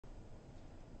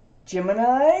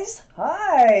Geminis,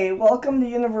 hi! Welcome to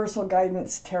Universal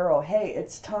Guidance Tarot. Hey,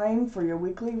 it's time for your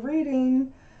weekly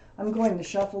reading. I'm going to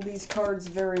shuffle these cards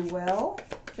very well.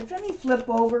 If any flip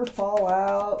over, fall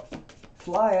out,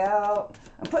 fly out,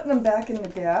 I'm putting them back in the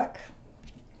deck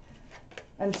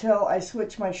until I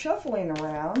switch my shuffling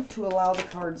around to allow the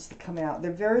cards to come out.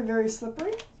 They're very, very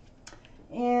slippery,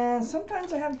 and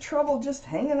sometimes I have trouble just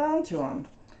hanging on to them.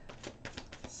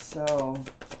 So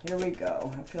here we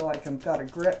go. I feel like I've got a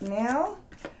grip now.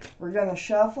 We're going to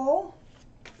shuffle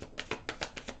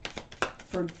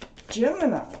for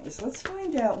Geminis. Let's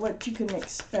find out what you can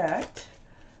expect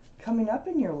coming up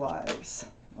in your lives.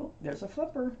 Oh, there's a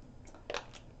flipper.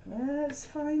 Let's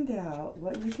find out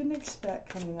what you can expect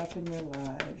coming up in your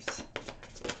lives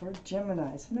for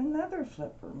Geminis. And another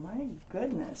flipper. My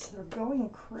goodness, they're going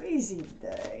crazy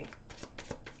today.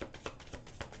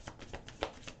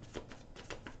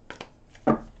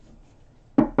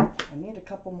 I need a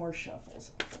couple more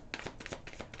shuffles.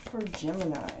 For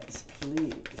Geminis,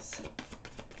 please.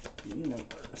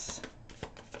 Universe.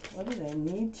 What do they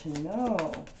need to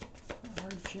know? For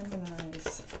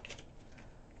Geminis.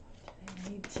 What do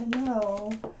they need to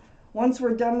know? Once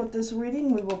we're done with this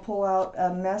reading, we will pull out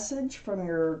a message from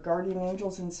your guardian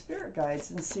angels and spirit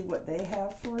guides and see what they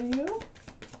have for you.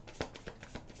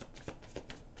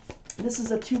 This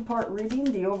is a two-part reading.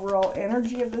 The overall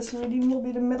energy of this reading will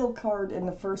be the middle card in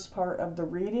the first part of the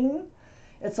reading.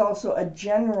 It's also a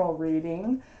general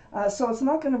reading, so it's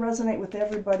not going to resonate with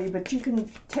everybody, but you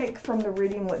can take from the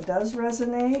reading what does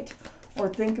resonate, or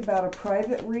think about a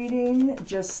private reading.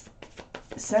 Just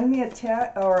send me a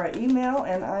text or an email,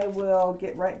 and I will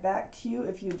get right back to you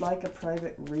if you'd like a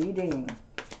private reading,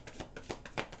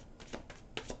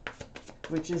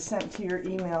 which is sent to your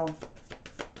email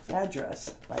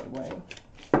address, by the way.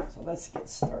 So let's get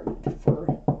started for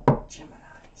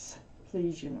Geminis.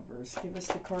 Please, universe, give us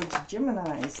the cards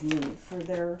Geminis need for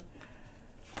their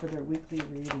weekly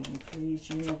reading. Please,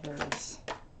 universe.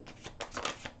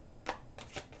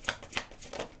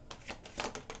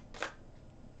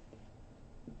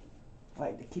 I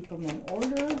like to keep them in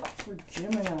order for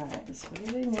Geminis. What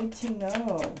do they need to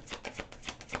know?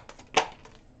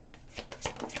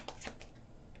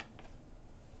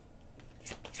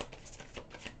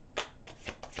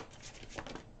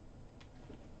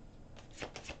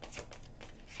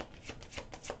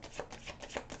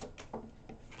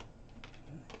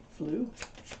 Flu.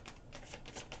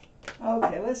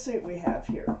 Okay, let's see what we have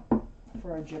here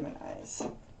for our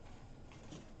Geminis.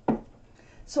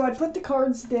 So I put the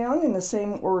cards down in the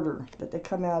same order that they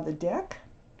come out of the deck.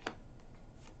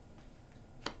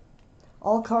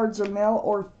 All cards are male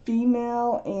or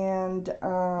female, and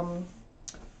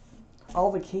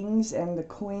all the kings and the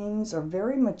queens are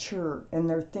very mature in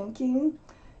their thinking.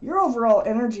 Your overall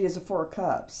energy is a Four of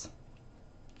Cups.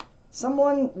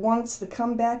 Someone wants to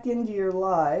come back into your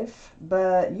life,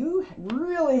 but you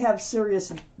really have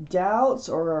serious doubts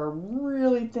or are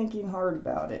really thinking hard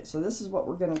about it. So this is what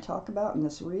we're going to talk about in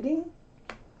this reading.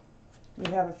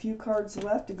 We have a few cards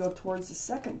left to go towards the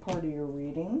second part of your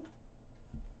reading.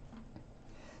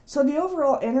 So the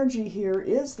overall energy here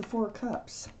is the Four of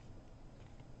Cups.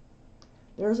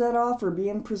 There's that offer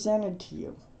being presented to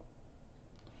you.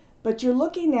 But you're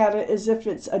looking at it as if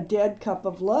it's a dead cup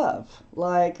of love.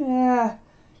 Like,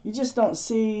 you just don't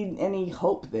see any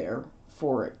hope there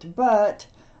for it. But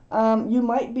you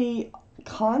might be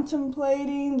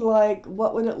contemplating, like,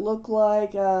 what would it look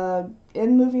like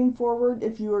in moving forward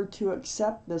if you were to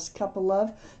accept this cup of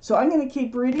love. So I'm going to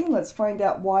keep reading. Let's find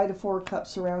out why the Four of Cups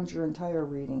surrounds your entire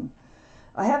reading.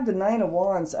 I have the Nine of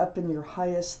Wands up in your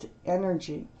highest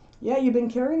energy. Yeah, you've been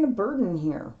carrying a burden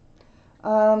here.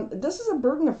 This is a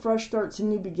burden of fresh starts and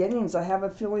new beginnings. I have a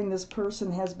feeling this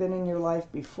person has been in your life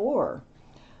before.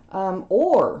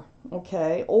 Or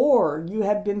you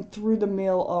have been through the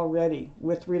mill already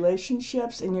with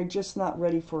relationships and you're just not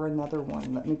ready for another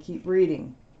one. Let me keep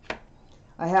reading.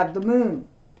 I have the Moon.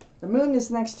 The Moon is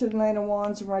next to the Nine of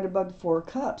Wands and right above the Four of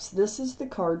Cups. This is the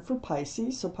card for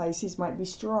Pisces, so Pisces might be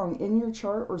strong in your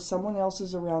chart or someone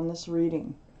else's around this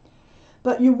reading.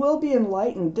 But you will be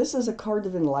enlightened. This is a card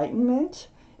of enlightenment.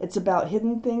 It's about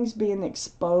hidden things being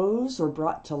exposed or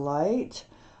brought to light,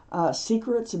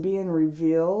 secrets being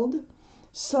revealed.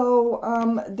 So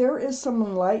there is some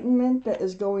enlightenment that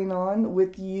is going on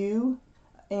with you,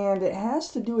 and it has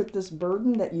to do with this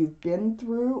burden that you've been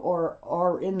through or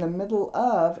are in the middle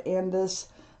of, and this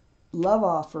love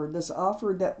offer, this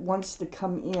offer that wants to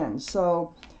come in.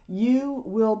 So you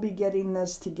will be getting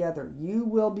this together. You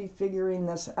will be figuring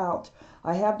this out.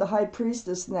 I have the High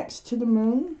Priestess next to the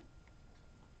Moon.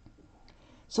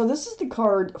 So this is the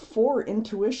card for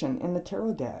intuition in the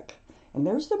tarot deck. And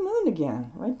there's the moon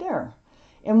again, right there.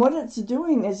 And what it's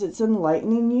doing is it's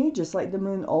enlightening you, just like the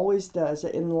moon always does.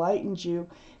 It enlightens you.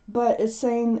 But it's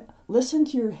saying, listen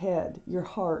to your head, your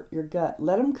heart, your gut.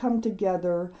 Let them come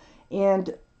together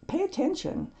and pay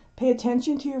attention. Pay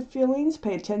attention to your feelings.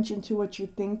 Pay attention to what you're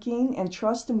thinking. And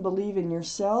trust and believe in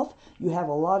yourself. You have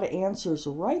a lot of answers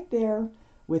right there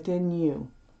within you.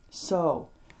 So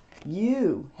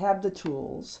you have the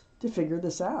tools to figure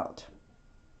this out.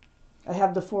 I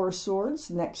have the Four of Swords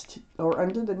next to, or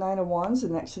under the Nine of Wands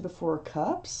and next to the Four of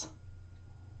Cups.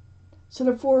 So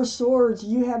the Four of Swords,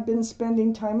 you have been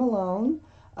spending time alone,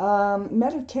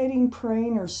 meditating,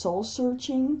 praying, or soul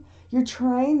searching. You're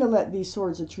trying to let these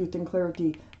swords of truth and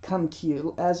clarity come to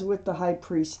you, as with the High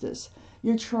Priestess.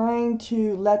 You're trying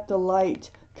to let the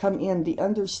light come in, the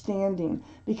understanding,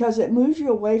 because it moves you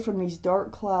away from these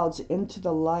dark clouds into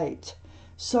the light.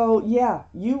 So yeah,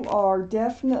 you are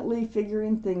definitely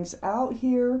figuring things out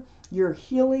here. You're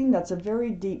healing. That's a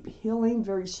very deep healing,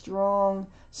 very strong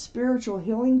spiritual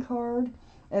healing card.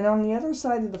 And on the other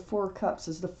side of the Four of Cups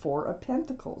is the Four of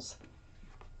Pentacles.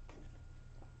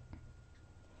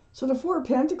 So the Four of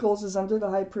Pentacles is under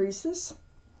the High Priestess.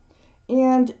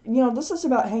 And, you know, this is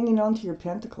about hanging on to your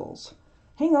pentacles.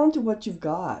 Hang on to what you've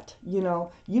got. You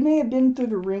know, you may have been through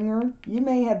the ringer. You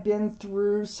may have been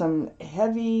through some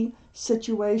heavy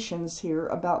situations here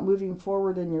about moving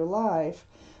forward in your life.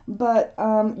 But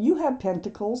you have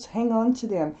pentacles. Hang on to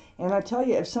them. And I tell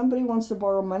you, if somebody wants to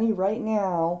borrow money right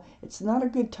now, it's not a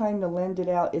good time to lend it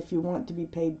out if you want to be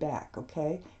paid back,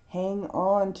 okay? Hang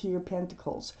on to your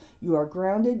pentacles. You are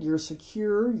grounded. You're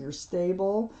secure. You're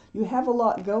stable. You have a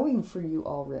lot going for you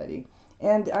already.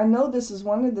 And I know this is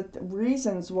one of the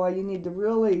reasons why you need to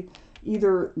really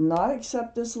either not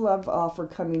accept this love offer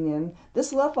coming in.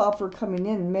 This love offer coming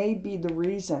in may be the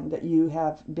reason that you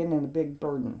have been in a big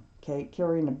burden, okay,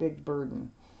 carrying a big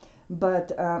burden,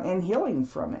 but and healing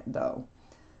from it though.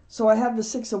 So I have the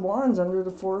Six of Wands under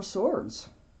the Four of Swords.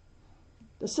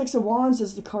 The Six of Wands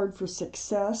is the card for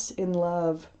success in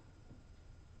love.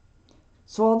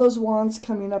 So all those wands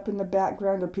coming up in the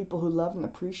background are people who love and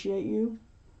appreciate you.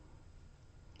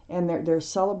 And they're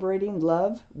celebrating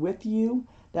love with you.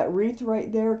 That wreath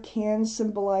right there can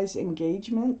symbolize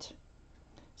engagement.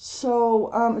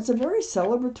 So it's a very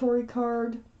celebratory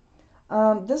card.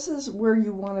 This is where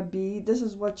you want to be. This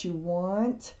is what you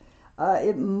want.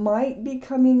 It might be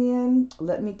coming in.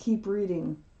 Let me keep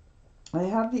reading. I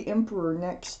have the Emperor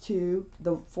next to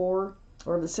the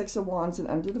the Six of Wands and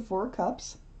under the Four of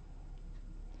Cups.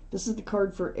 This is the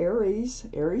card for Aries.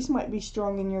 Aries might be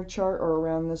strong in your chart or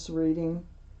around this reading.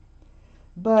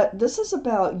 But this is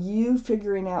about you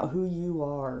figuring out who you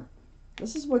are.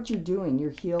 This is what you're doing.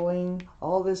 You're healing.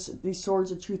 All these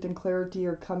swords of truth and clarity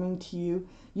are coming to you.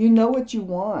 You know what you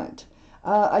want.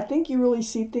 I think you really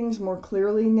see things more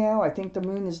clearly now. I think the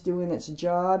moon is doing its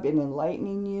job in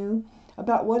enlightening you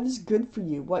about what is good for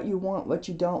you, what you want, what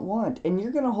you don't want. And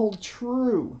you're going to hold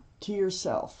true to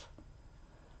yourself.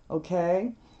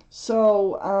 Okay?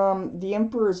 So the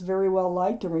Emperor is very well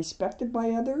liked and respected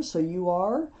by others, so you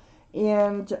are.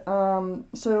 And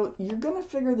so you're going to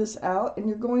figure this out, and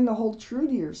you're going to hold true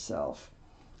to yourself.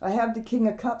 I have the King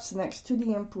of Cups next to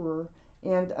the Emperor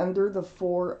and under the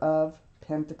Four of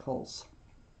Pentacles.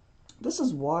 This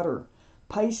is water.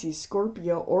 Pisces,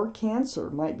 Scorpio, or Cancer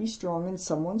might be strong in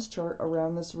someone's chart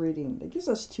around this reading. That gives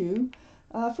us two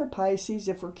for Pisces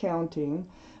if we're counting.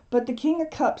 But the King of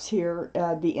Cups here,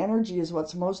 the energy is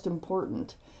what's most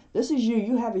important. This is you.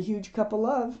 You have a huge cup of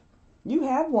love. You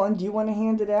have one. Do you want to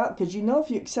hand it out? Because you know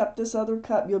if you accept this other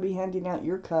cup, you'll be handing out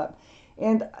your cup.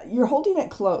 And you're holding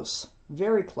it close,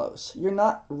 very close. You're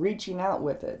not reaching out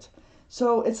with it.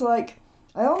 So it's like,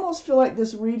 I almost feel like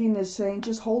this reading is saying,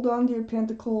 just hold on to your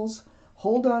pentacles,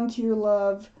 hold on to your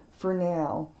love for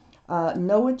now.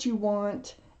 Know what you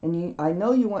want, and I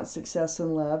know you want success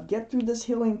in love. Get through this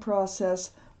healing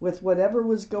process with whatever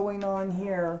was going on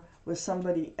here with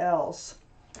somebody else.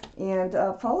 And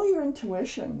follow your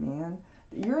intuition, man.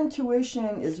 Your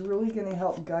intuition is really going to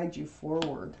help guide you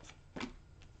forward.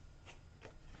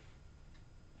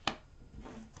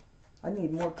 I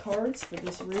need more cards for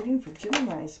this reading for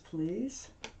Geminis, please.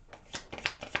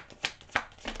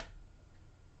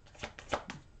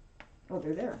 Oh,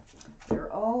 they're there.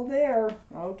 They're all there.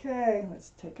 Okay,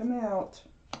 let's take them out.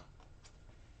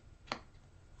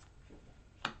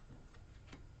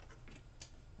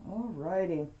 All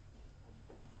righty.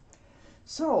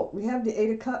 So, we have the Eight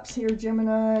of Cups here,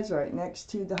 Geminis, right next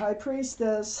to the High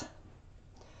Priestess.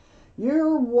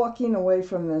 You're walking away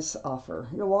from this offer.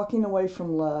 You're walking away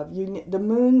from love. The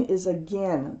moon is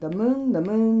again, the moon, the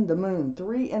moon, the moon,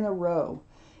 3 in a row.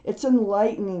 It's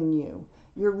enlightening you.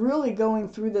 you're really going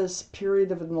through this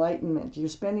period of enlightenment. You're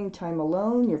spending time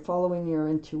alone, you're following your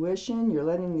intuition, you're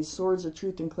letting these swords of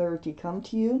truth and clarity come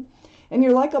to you, and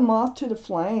you're like a moth to the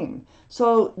flame.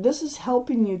 So this is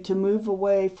helping you to move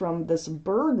away from this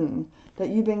burden that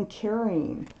you've been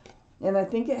carrying. And I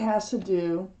think it has to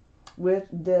do with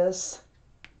this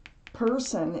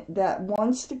person that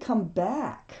wants to come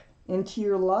back into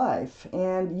your life,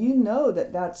 and you know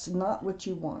that that's not what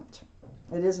you want.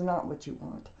 It is not what you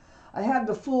want. I have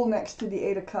the Fool next to the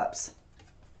Eight of Cups.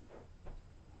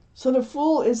 So the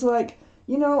Fool is like,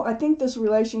 you know, I think this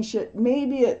relationship,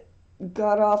 maybe it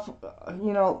got off,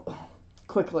 you know,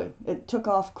 quickly. It took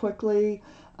off quickly.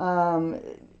 The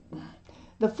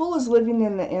Fool is living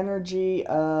in the energy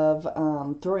of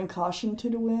throwing caution to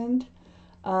the wind.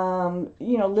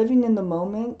 You know, living in the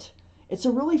moment. It's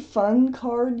a really fun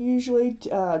card usually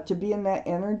to be in that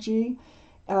energy.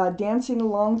 Dancing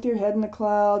along with your head in the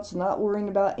clouds, not worrying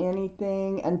about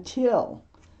anything until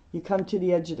you come to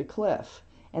the edge of the cliff.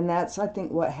 And that's, I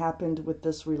think, what happened with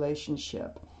this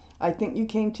relationship. I think you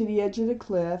came to the edge of the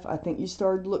cliff. I think you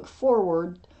started to look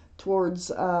forward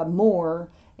towards more,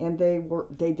 and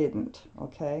they didn't.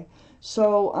 Okay,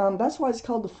 so that's why it's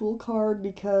called the Fool card,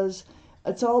 because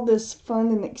it's all this fun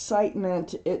and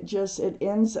excitement. It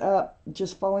ends up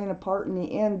just falling apart in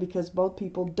the end because both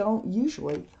people don't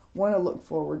usually want to look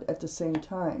forward at the same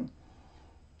time.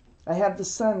 I have the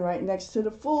Sun right next to the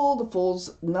Fool. The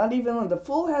Fool's not even, the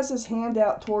Fool has his hand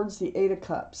out towards the Eight of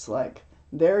Cups, like,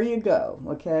 there you go,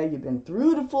 okay? You've been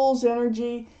through the Fool's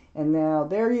energy, and now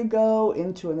there you go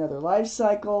into another life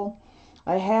cycle.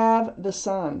 I have the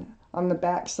Sun on the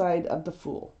backside of the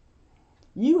Fool.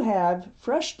 You have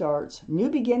fresh starts, new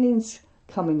beginnings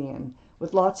coming in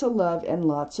with lots of love and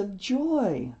lots of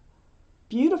joy.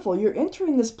 Beautiful. You're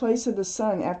entering this place of the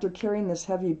Sun after carrying this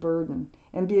heavy burden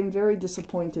and being very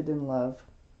disappointed in love.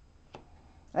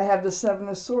 I have the Seven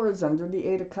of Swords under the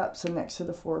Eight of Cups and next to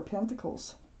the Four of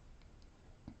Pentacles.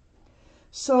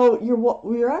 So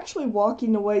you're actually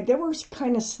walking away. They were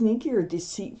kind of sneaky or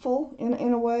deceitful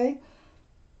in a way.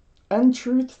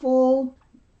 Untruthful,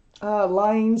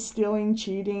 lying, stealing,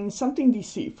 cheating, something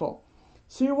deceitful.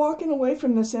 So you're walking away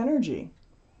from this energy.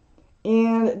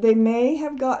 And they may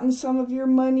have gotten some of your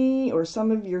money or some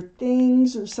of your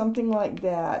things or something like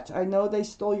that. I know they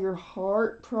stole your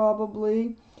heart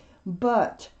probably,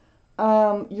 but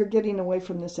you're getting away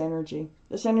from this energy.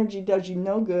 This energy does you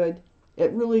no good.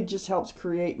 It really just helps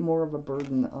create more of a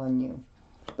burden on you.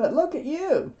 But look at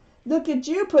you. Look at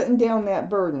you putting down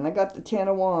that burden. I got the Ten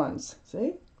of Wands.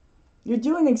 See? You're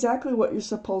doing exactly what you're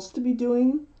supposed to be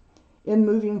doing in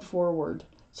moving forward.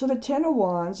 So the Ten of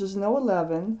Wands, there's no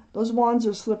 11. Those wands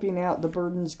are slipping out. The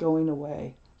burden's going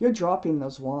away. You're dropping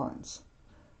those wands.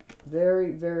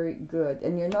 Very, very good.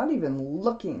 And you're not even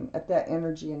looking at that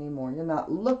energy anymore. You're not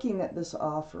looking at this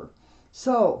offer.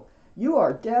 So you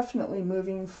are definitely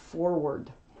moving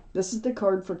forward. This is the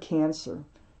card for Cancer.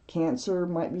 Cancer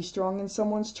might be strong in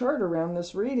someone's chart around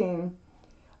this reading.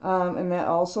 And that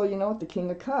also, you know, with the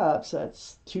King of Cups,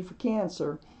 that's 2 for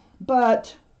Cancer.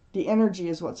 But the energy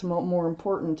is what's more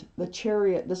important. The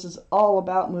Chariot, this is all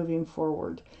about moving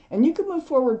forward. And you can move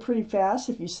forward pretty fast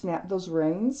if you snap those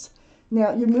reins.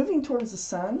 Now, you're moving towards the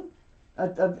Sun,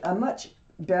 a much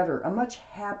better, a much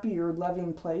happier,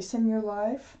 loving place in your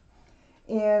life.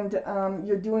 And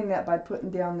you're doing that by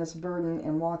putting down this burden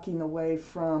and walking away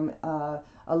from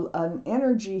an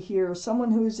energy here,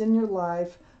 someone who's in your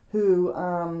life who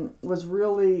was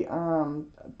really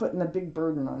putting a big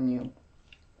burden on you.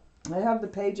 I have the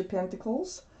Page of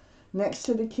Pentacles next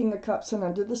to the King of Cups and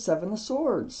under the Seven of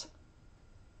Swords.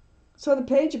 So the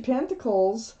Page of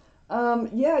Pentacles,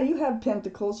 yeah, you have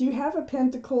pentacles. You have a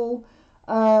pentacle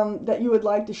that you would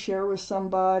like to share with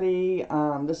somebody.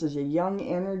 This is a young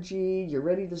energy. You're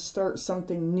ready to start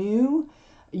something new.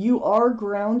 You are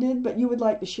grounded, but you would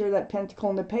like to share that pentacle.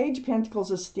 And the Page of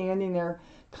Pentacles is standing there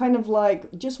kind of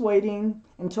like just waiting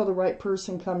until the right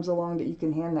person comes along that you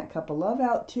can hand that cup of love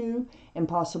out to, and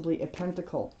possibly a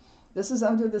pentacle. This is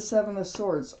under the Seven of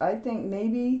Swords. I think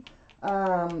maybe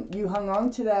you hung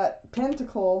on to that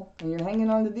pentacle and you're hanging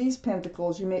on to these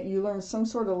pentacles. You learned some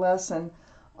sort of lesson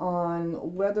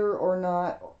on whether or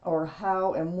not or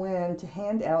how and when to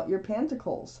hand out your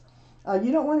pentacles.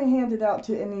 You don't want to hand it out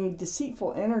to any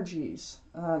deceitful energies.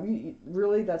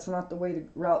 Really, that's not the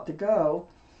route to go.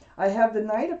 I have the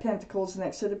Knight of Pentacles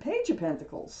next to the Page of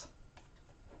Pentacles.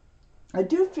 I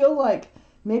do feel like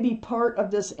maybe part of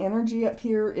this energy up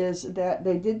here is that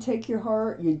they did take your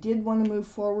heart. You did want to move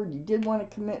forward. You did want a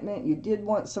commitment. You did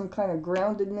want some kind of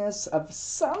groundedness of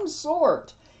some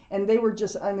sort. And they were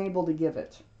just unable to give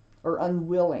it, or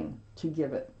unwilling to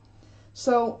give it.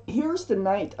 So here's the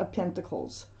Knight of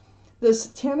Pentacles. This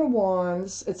Ten of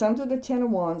Wands, it's under the Ten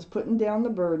of Wands, putting down the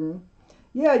burden.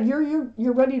 Yeah,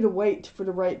 you're ready to wait for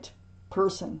the right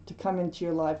person to come into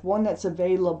your life. One that's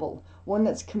available, one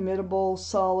that's committable,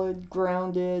 solid,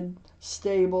 grounded,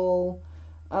 stable.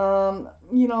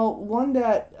 You know, one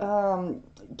that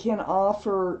can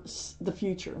offer the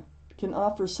future, can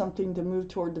offer something to move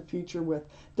toward the future with.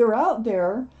 They're out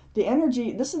there. The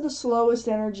energy, this is the slowest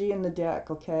energy in the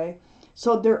deck, okay?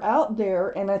 So they're out there,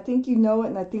 and I think you know it,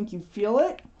 and I think you feel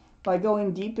it by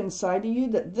going deep inside of you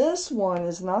that this one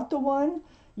is not the one.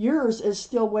 Yours is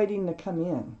still waiting to come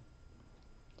in.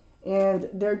 And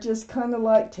they're just kind of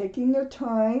like taking their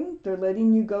time. They're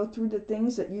letting you go through the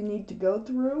things that you need to go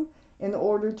through in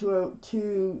order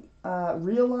to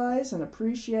realize and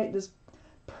appreciate this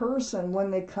person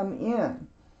when they come in.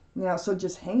 Now, so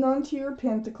just hang on to your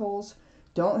pentacles.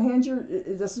 Don't hand your,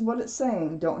 this is what it's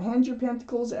saying, don't hand your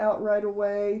pentacles out right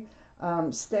away.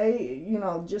 Stay, you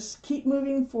know, just keep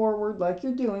moving forward like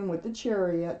you're doing with the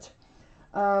Chariot.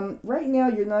 Right now,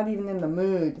 you're not even in the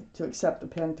mood to accept the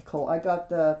Pentacle. I got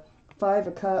the Five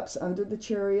of Cups under the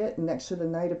Chariot next to the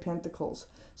Knight of Pentacles.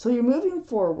 So you're moving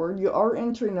forward. You are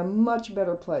entering a much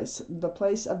better place, the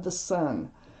place of the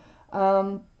Sun.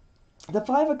 The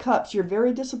Five of Cups, you're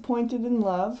very disappointed in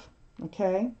love,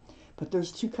 okay? But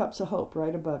there's two cups of hope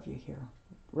right above you here,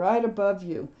 right above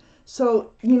you.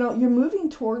 So, you know, you're moving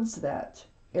towards that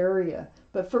area.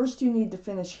 But first you need to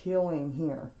finish healing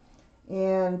here.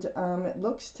 And it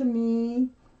looks to me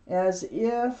as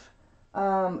if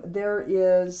there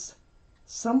is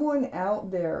someone out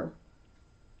there,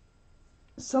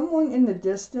 someone in the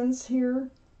distance here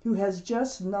who has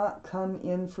just not come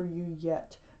in for you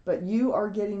yet. But you are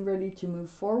getting ready to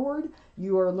move forward.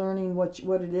 You are learning what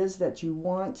it is that you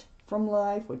want from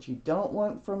life, what you don't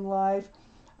want from life.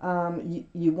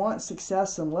 You want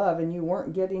success and love, and you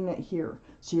weren't getting it here.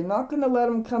 So you're not going to let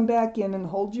them come back in and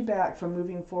hold you back from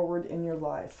moving forward in your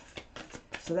life.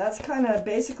 So that's kind of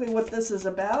basically what this is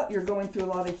about. You're going through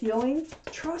a lot of healing.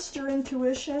 Trust your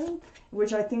intuition,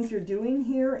 which I think you're doing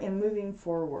here, and moving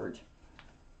forward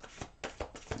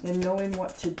and knowing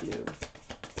what to do.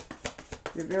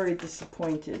 You're very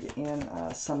disappointed in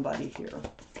somebody here,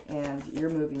 and you're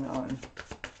moving on.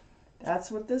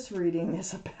 That's what this reading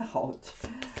is about.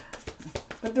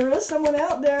 But there is someone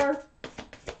out there,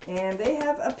 and they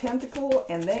have a pentacle,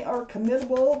 and they are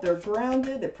committable. They're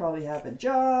grounded. They probably have a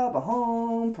job, a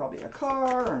home, probably a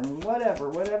car, and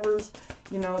whatever's,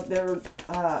 you know, they're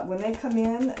when they come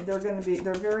in, they're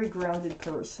a very grounded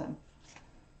person,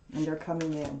 and they're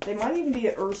coming in. They might even be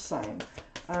an earth sign.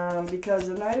 Because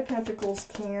the Knight of Pentacles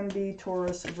can be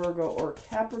Taurus, Virgo, or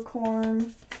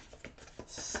Capricorn.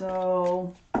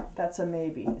 So that's a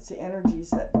maybe. It's the energies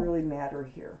that really matter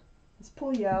here. Let's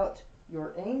pull you out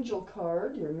your angel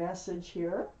card, your message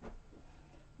here.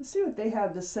 Let's see what they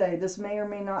have to say. This may or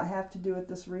may not have to do with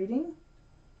this reading,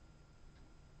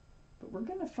 but we're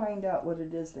going to find out what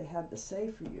it is they have to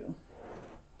say for you.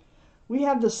 We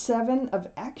have the Seven of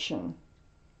Action.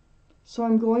 So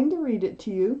I'm going to read it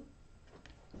to you.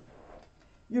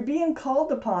 You're being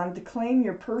called upon to claim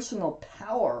your personal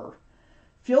power.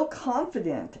 Feel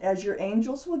confident, as your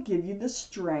angels will give you the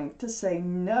strength to say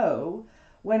no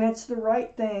when it's the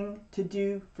right thing to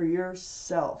do for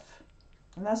yourself.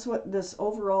 And that's what this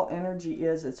overall energy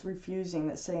is. It's refusing,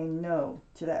 it's saying no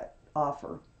to that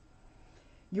offer.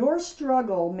 Your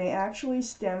struggle may actually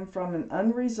stem from an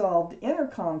unresolved inner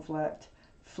conflict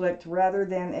rather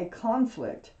than a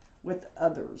conflict with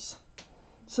others.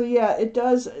 So yeah, it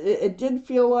does. It did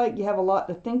feel like you have a lot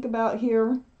to think about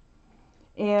here,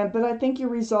 but I think you're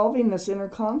resolving this inner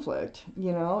conflict.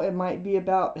 You know, it might be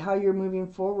about how you're moving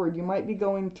forward. You might be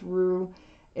going through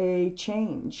a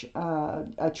change,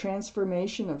 a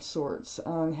transformation of sorts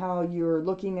on how you're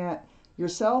looking at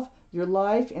yourself, your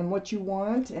life, and what you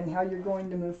want, and how you're going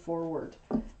to move forward.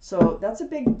 So that's a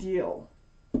big deal.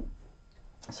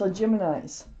 So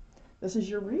Geminis, this is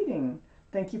your reading.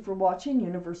 Thank you for watching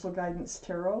Universal Guidance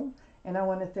Tarot, and I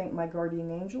want to thank my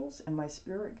guardian angels and my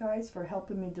spirit guides for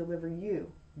helping me deliver you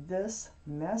this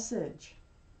message.